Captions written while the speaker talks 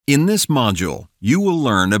In this module, you will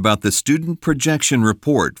learn about the Student Projection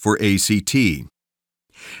Report for ACT.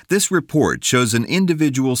 This report shows an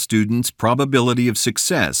individual student's probability of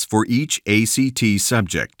success for each ACT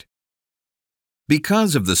subject.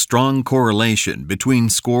 Because of the strong correlation between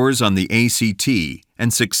scores on the ACT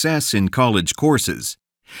and success in college courses,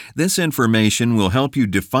 this information will help you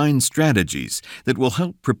define strategies that will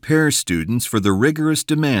help prepare students for the rigorous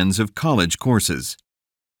demands of college courses.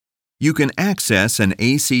 You can access an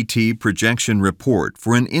ACT projection report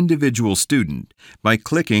for an individual student by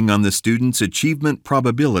clicking on the student's achievement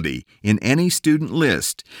probability in any student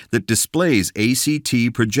list that displays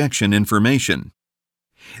ACT projection information.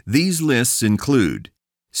 These lists include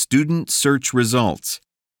Student Search Results,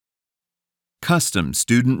 Custom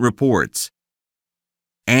Student Reports,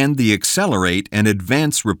 and the Accelerate and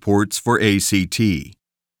Advance reports for ACT.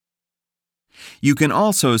 You can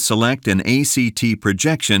also select an ACT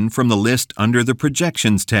projection from the list under the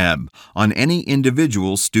Projections tab on any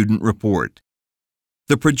individual student report.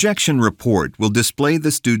 The projection report will display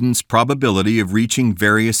the student's probability of reaching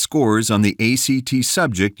various scores on the ACT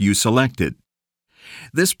subject you selected.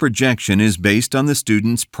 This projection is based on the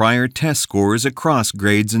student's prior test scores across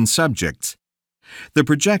grades and subjects. The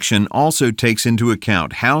projection also takes into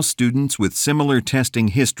account how students with similar testing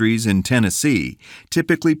histories in Tennessee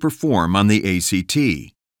typically perform on the ACT.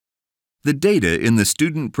 The data in the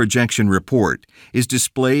Student Projection Report is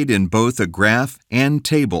displayed in both a graph and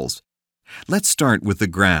tables. Let's start with the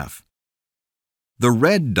graph. The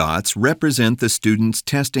red dots represent the student's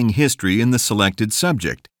testing history in the selected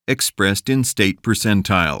subject, expressed in state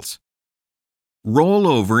percentiles. Roll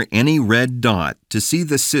over any red dot to see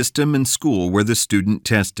the system and school where the student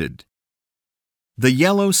tested. The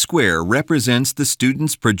yellow square represents the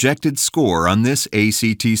student's projected score on this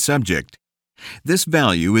ACT subject. This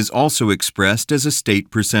value is also expressed as a state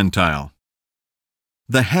percentile.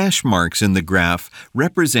 The hash marks in the graph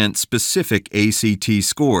represent specific ACT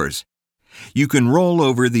scores. You can roll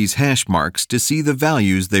over these hash marks to see the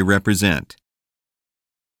values they represent.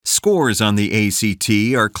 Scores on the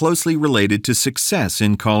ACT are closely related to success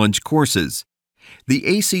in college courses.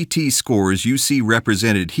 The ACT scores you see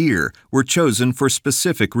represented here were chosen for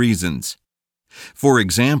specific reasons. For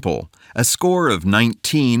example, a score of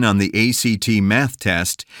 19 on the ACT math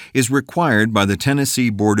test is required by the Tennessee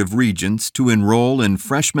Board of Regents to enroll in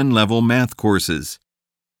freshman-level math courses.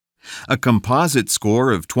 A composite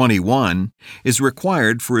score of 21 is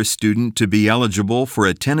required for a student to be eligible for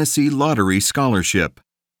a Tennessee Lottery scholarship.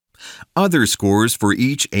 Other scores for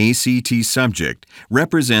each ACT subject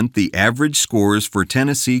represent the average scores for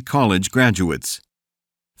Tennessee college graduates.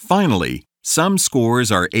 Finally, some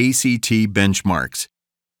scores are ACT benchmarks.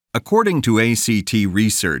 According to ACT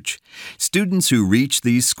research, students who reach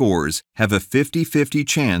these scores have a 50-50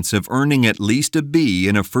 chance of earning at least a B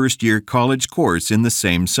in a first-year college course in the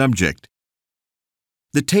same subject.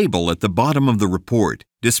 The table at the bottom of the report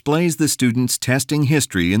displays the student's testing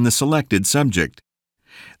history in the selected subject.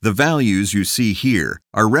 The values you see here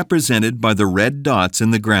are represented by the red dots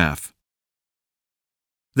in the graph.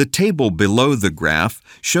 The table below the graph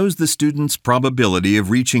shows the student's probability of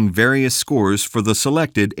reaching various scores for the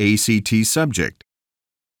selected ACT subject.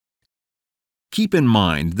 Keep in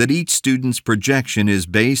mind that each student's projection is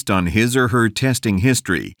based on his or her testing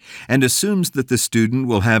history and assumes that the student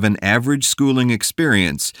will have an average schooling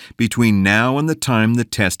experience between now and the time the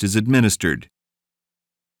test is administered.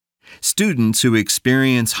 Students who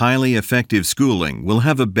experience highly effective schooling will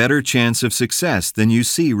have a better chance of success than you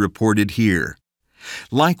see reported here.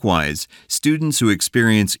 Likewise, students who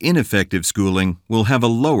experience ineffective schooling will have a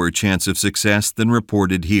lower chance of success than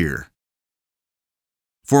reported here.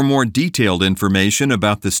 For more detailed information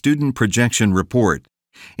about the Student Projection Report,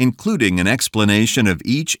 including an explanation of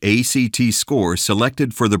each ACT score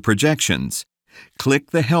selected for the projections,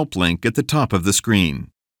 click the Help link at the top of the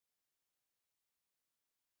screen.